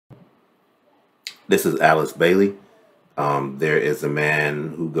This is Alice Bailey. There is a man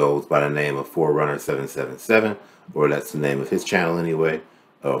who goes by the name of Forerunner 777, or that's the name of his channel anyway,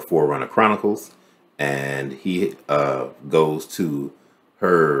 Forerunner Chronicles. And he goes to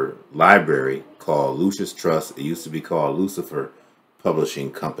her library called Lucis Trust. It used to be called Lucifer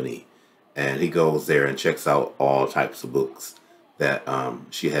Publishing Company. And he goes there and checks out all types of books that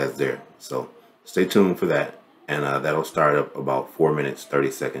she has there. So stay tuned for that. And that'll start up about 4 minutes,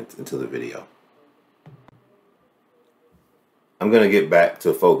 30 seconds into the video. I'm going to get back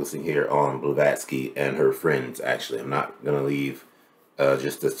to focusing here on Blavatsky and her friends, actually. I'm not going to leave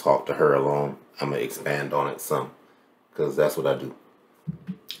just to talk to her alone. I'm going to expand on it some, because that's what I do.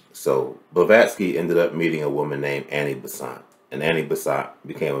 So Blavatsky ended up meeting a woman named Annie Besant, and Annie Besant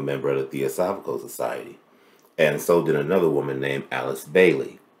became a member of the Theosophical Society. And so did another woman named Alice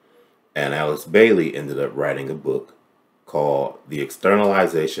Bailey. And Alice Bailey ended up writing a book called The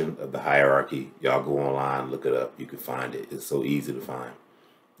Externalization of the Hierarchy. Y'all go online, look it up. You can find it. It's so easy to find.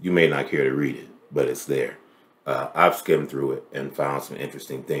 You may not care to read it, but it's there. I've skimmed through it and found some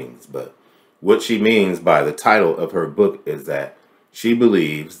interesting things. But what she means by the title of her book is that she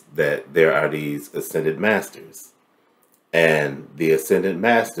believes that there are these ascended masters. And the ascended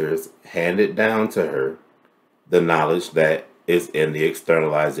masters handed down to her the knowledge that is in the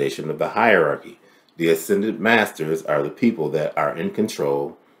externalization of the hierarchy. The ascended masters are the people that are in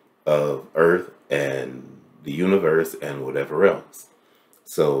control of Earth and the universe and whatever else.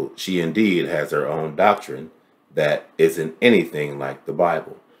 So she indeed has her own doctrine that isn't anything like the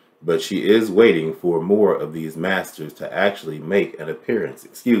Bible. But she is waiting for more of these masters to actually make an appearance.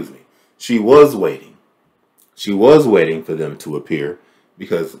 Excuse me. She was waiting. She was waiting for them to appear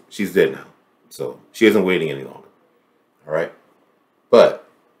because she's dead now. So she isn't waiting any longer. All right. But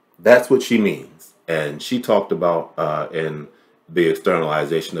that's what she means. And she talked about in the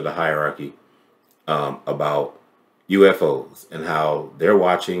externalization of the hierarchy about UFOs and how they're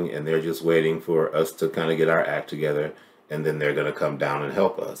watching and they're just waiting for us to kind of get our act together, and then they're going to come down and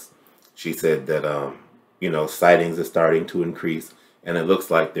help us. She said that, sightings are starting to increase, and it looks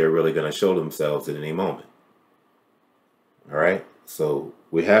like they're really going to show themselves at any moment. All right. So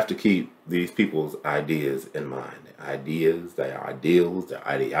we have to keep these people's ideas in mind. Their ideas, their ideals, their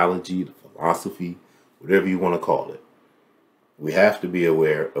ideology, the philosophy, whatever you want to call it. We have to be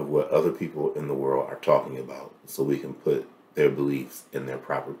aware of what other people in the world are talking about so we can put their beliefs in their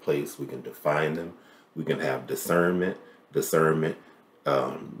proper place. We can define them. We can have discernment.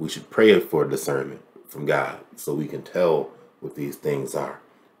 We should pray for discernment from God so we can tell what these things are.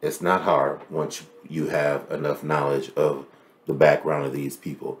 It's not hard once you have enough knowledge of the background of these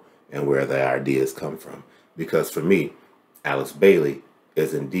people and where their ideas come from. Because for me, Alice Bailey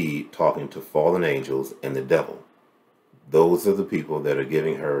is indeed talking to fallen angels and the devil. Those are the people that are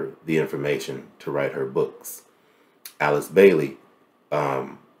giving her the information to write her books. Alice Bailey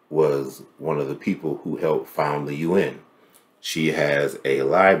was one of the people who helped found the UN. She has a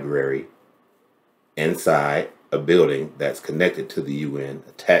library inside a building that's connected to the UN,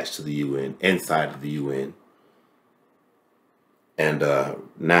 attached to the UN, inside of the UN. And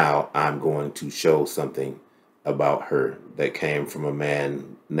now I'm going to show something about her that came from a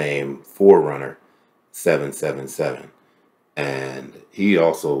man named Forerunner 777. And he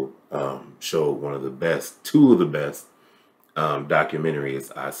also showed two of the best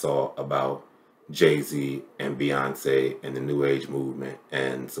documentaries I saw about Jay-Z and Beyonce and the New Age movement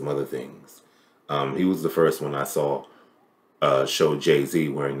and some other things. He was the first one I saw show Jay-Z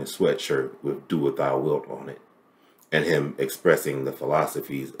wearing the sweatshirt with "Do What Thou Wilt" on it, and him expressing the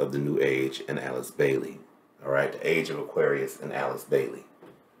philosophies of the New Age and Alice Bailey. All right, the Age of Aquarius and Alice Bailey.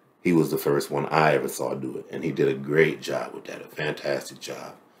 He was the first one I ever saw do it, and he did a great job with that, a fantastic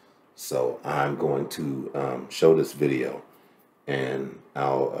job. So I'm going to show this video, and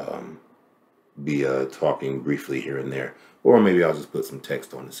I'll be talking briefly here and there, or maybe I'll just put some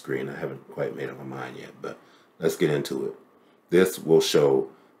text on the screen. I haven't quite made up my mind yet, but let's get into it. This will show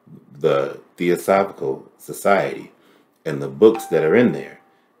the Theosophical Society and the books that are in there,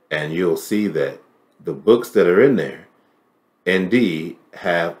 and you'll see that the books that are in there indeed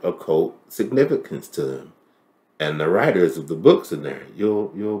have occult significance to them, and the writers of the books in there,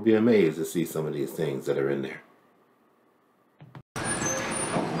 you'll be amazed to see some of these things that are in there.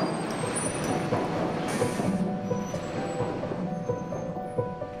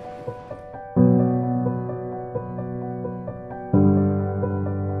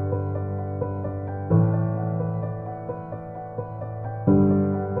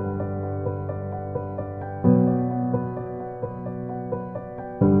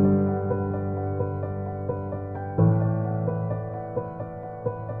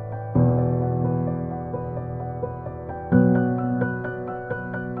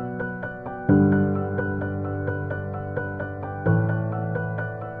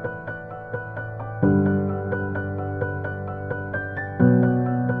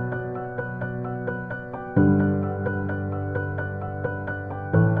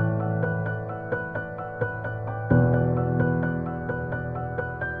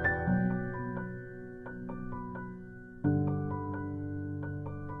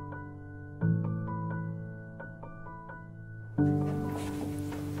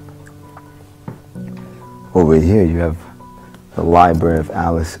 Over here you have the Library of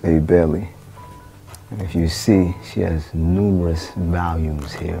Alice A. Bailey. And if you see, she has numerous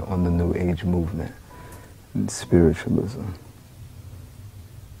volumes here on the New Age movement and spiritualism.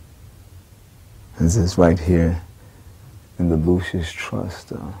 This is right here in the Lucis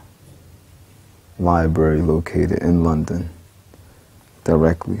Trust library located in London,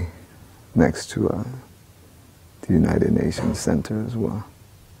 directly next to the United Nations Center as well.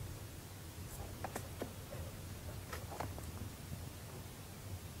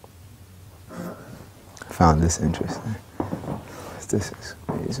 I found this interesting. This is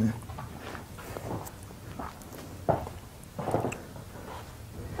amazing.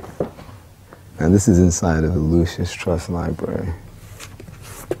 Now this is inside of the Lucis Trust Library.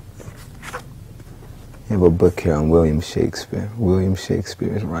 You have a book here on William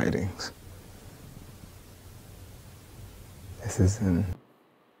Shakespeare's writings. This is in...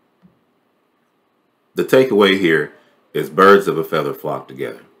 The takeaway here is birds of a feather flock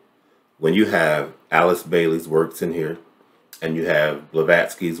together. When you have Alice Bailey's works in here, and you have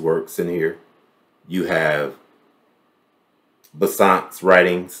Blavatsky's works in here, you have Besant's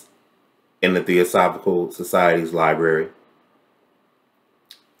writings in the Theosophical Society's library,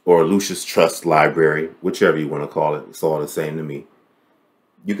 or Lucis Trust Library, whichever you want to call it. It's all the same to me.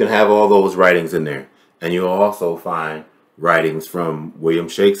 You can have all those writings in there. And you'll also find writings from William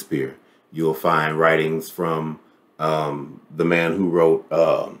Shakespeare. You'll find writings from the man who wrote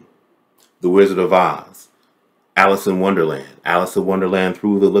The Wizard of Oz, Alice in Wonderland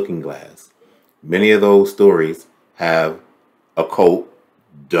Through the Looking Glass. Many of those stories have occult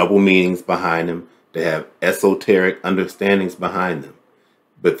double meanings behind them. They have esoteric understandings behind them.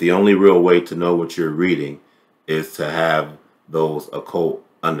 But the only real way to know what you're reading is to have those occult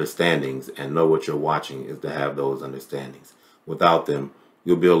understandings, and know what you're watching is to have those understandings. Without them,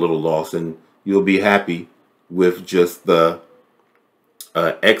 you'll be a little lost, and you'll be happy with just the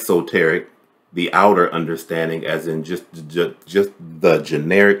exoteric, the outer understanding, as in just the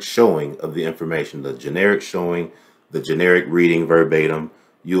generic showing of the information, the generic showing, the generic reading verbatim.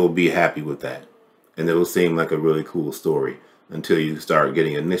 You'll be happy with that. And it'll seem like a really cool story until you start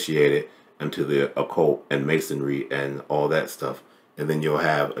getting initiated into the occult and masonry and all that stuff. And then you'll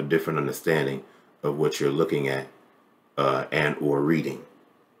have a different understanding of what you're looking at and or reading.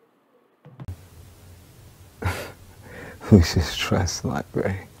 Lucis Trust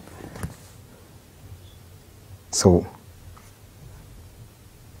Library. So,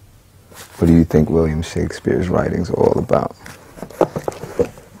 what do you think William Shakespeare's writings are all about?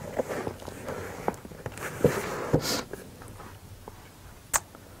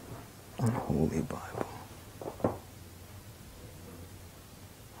 Unholy Bible. My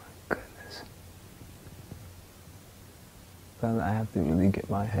goodness. Brother, I have to really get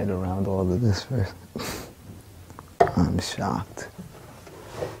my head around all of this first. I'm shocked.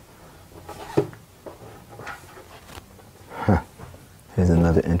 Here's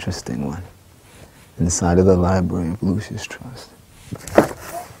another interesting one. Inside of the Library of Lucis Trust.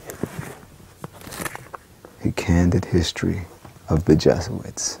 A candid history of the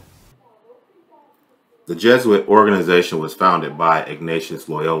Jesuits. The Jesuit organization was founded by Ignatius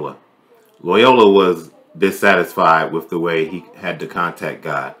Loyola. Loyola was dissatisfied with the way he had to contact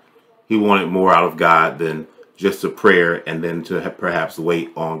God. He wanted more out of God than just a prayer and then to perhaps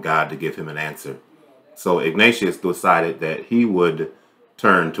wait on God to give him an answer. So Ignatius decided that he would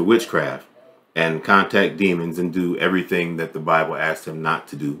turn to witchcraft and contact demons and do everything that the Bible asked him not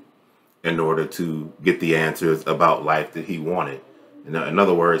to do in order to get the answers about life that he wanted. In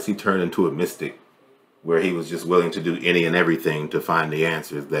other words, he turned into a mystic, where he was just willing to do any and everything to find the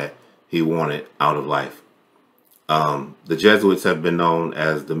answers that he wanted out of life. The Jesuits have been known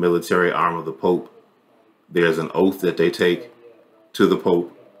as the military arm of the Pope. There's an oath that they take to the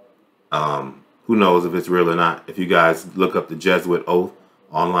Pope. Who knows if it's real or not? If you guys look up the Jesuit oath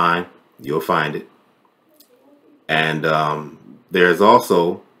online, you'll find it. And there's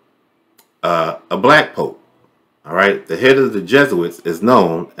also a black pope. All right, the head of the Jesuits is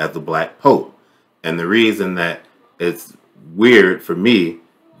known as the Black Pope. And the reason that it's weird for me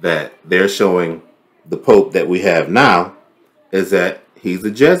that they're showing the Pope that we have now is that he's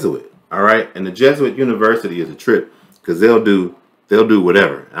a Jesuit. All right, and the Jesuit University is a trip, because they'll do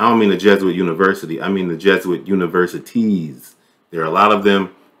whatever. I don't mean the Jesuit University. I mean the Jesuit universities. There are a lot of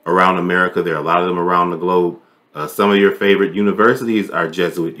them around America. There are a lot of them around the globe. Some of your favorite universities are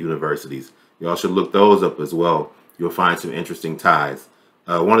Jesuit universities. Y'all should look those up as well. You'll find some interesting ties.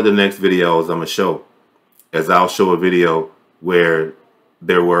 One of the next videos I'm going to show is I'll show a video where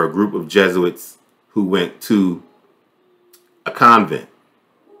there were a group of Jesuits who went to a convent.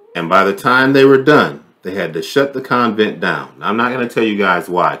 And by the time they were done, they had to shut the convent down. Now, I'm not going to tell you guys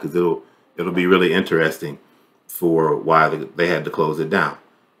why, because it'll be really interesting for why they had to close it down.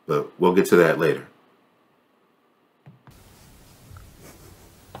 But we'll get to that later.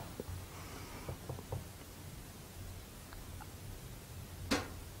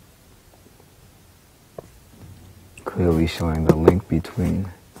 Clearly showing the link between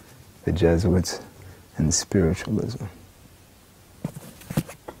the Jesuits and spiritualism.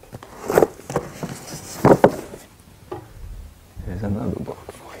 Here's another book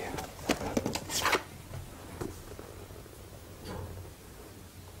for you.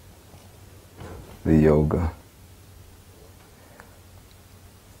 The Yoga.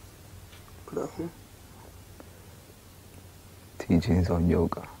 Teachings on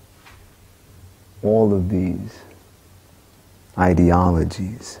yoga. All of these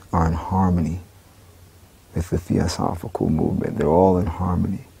ideologies are in harmony with the theosophical movement. They're all in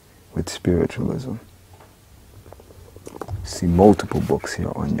harmony with spiritualism. See multiple books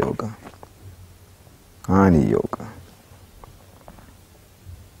here on yoga. Ani Yoga.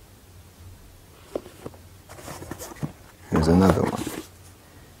 Here's another one.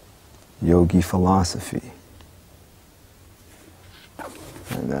 Yogi Philosophy.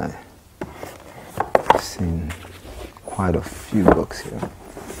 And I've seen quite a few books here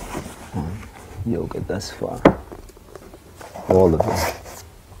on yoga thus far. All of them.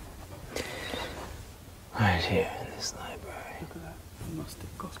 Right here in this library. Look at that.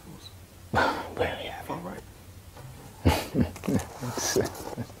 Gnostic Gospels. Where are you? Far right.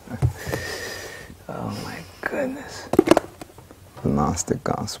 Oh my goodness. The Gnostic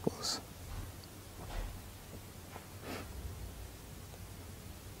Gospels.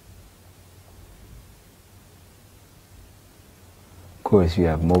 Of course, you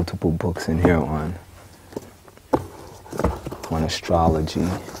have multiple books in here on astrology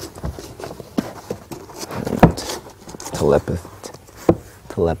and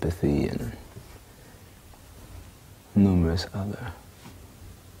telepathy and numerous other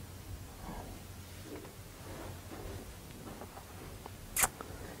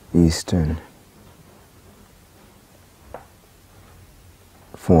Eastern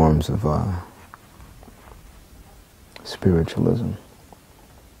forms of spiritualism.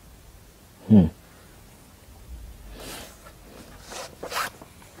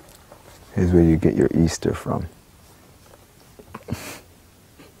 Here's where you get your Easter from.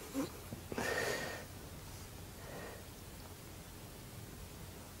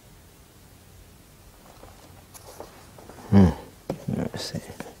 Let's see.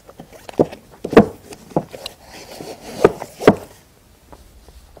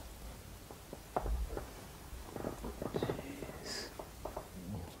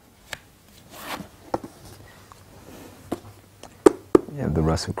 You have the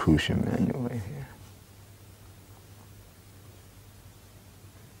Rosicrucian manual right here.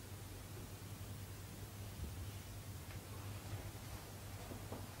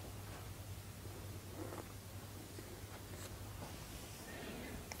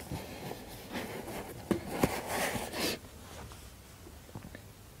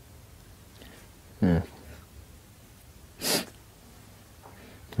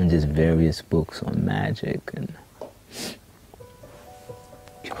 And just various books on magic and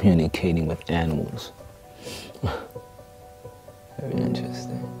communicating with animals. Very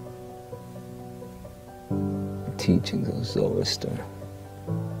interesting. The teachings of Zoroaster.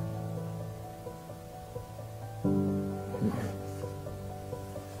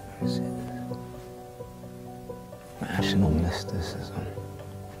 Rational mysticism.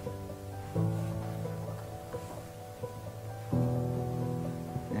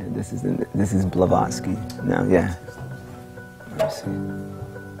 And this is Blavatsky. Now, yeah. Let's see.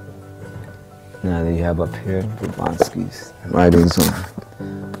 Now that you have up here Blavatsky's writings on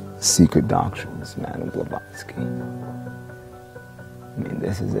secret doctrines, Madame Blavatsky. I mean,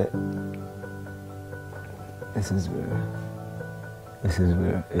 this is it. This is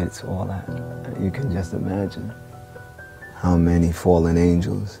where it's all at. You can just imagine how many fallen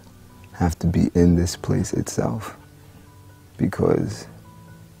angels have to be in this place itself, because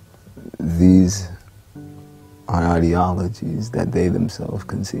these are ideologies that they themselves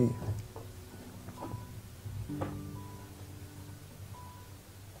conceive.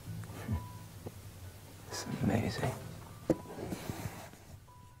 It's amazing.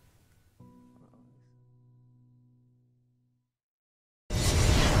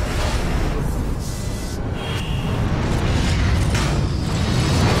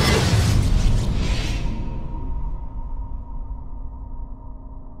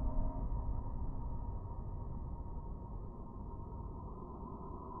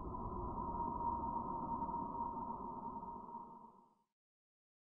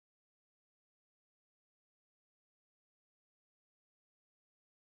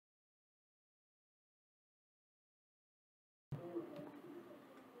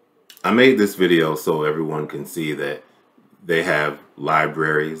 I made this video so everyone can see that they have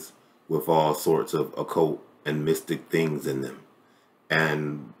libraries with all sorts of occult and mystic things in them.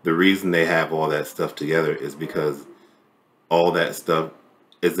 And the reason they have all that stuff together is because all that stuff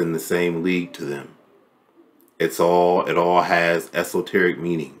is in the same league to them. It all has esoteric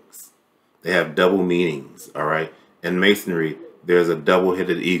meanings. They have double meanings, all right? In Masonry, there's a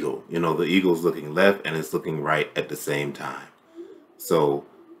double-headed eagle. You know, the eagle's looking left and it's looking right at the same time. So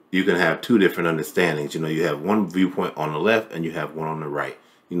you can have two different understandings. You know, you have one viewpoint on the left and you have one on the right.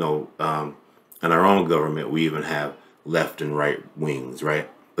 You know, in our own government, we even have left and right wings, right?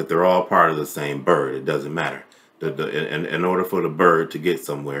 But they're all part of the same bird. It doesn't matter. In order for the bird to get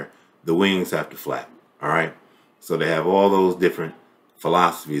somewhere, the wings have to flap, all right? So they have all those different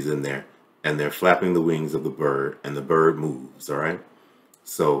philosophies in there, and they're flapping the wings of the bird, and the bird moves, all right?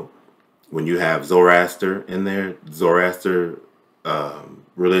 So when you have Zoroaster in there, Zoroaster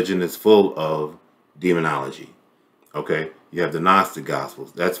religion is full of demonology, okay? You have the Gnostic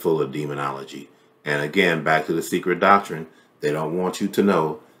Gospels. That's full of demonology. And again, back to the secret doctrine, they don't want you to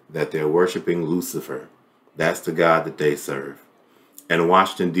know that they're worshiping Lucifer. That's the God that they serve. In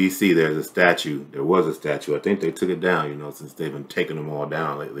Washington, D.C., there's a statue. There was a statue. I think they took it down, you know, since they've been taking them all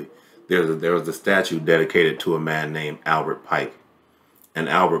down lately. There was a statue dedicated to a man named Albert Pike. And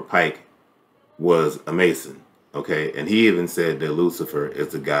Albert Pike was a Mason, okay? And he even said that Lucifer is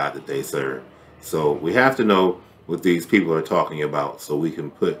the God that they serve. So we have to know what these people are talking about so we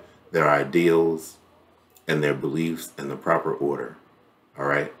can put their ideals and their beliefs in the proper order, all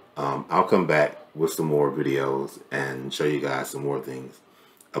right? I'll come back with some more videos and show you guys some more things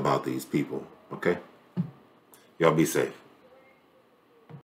about these people, okay? Y'all be safe.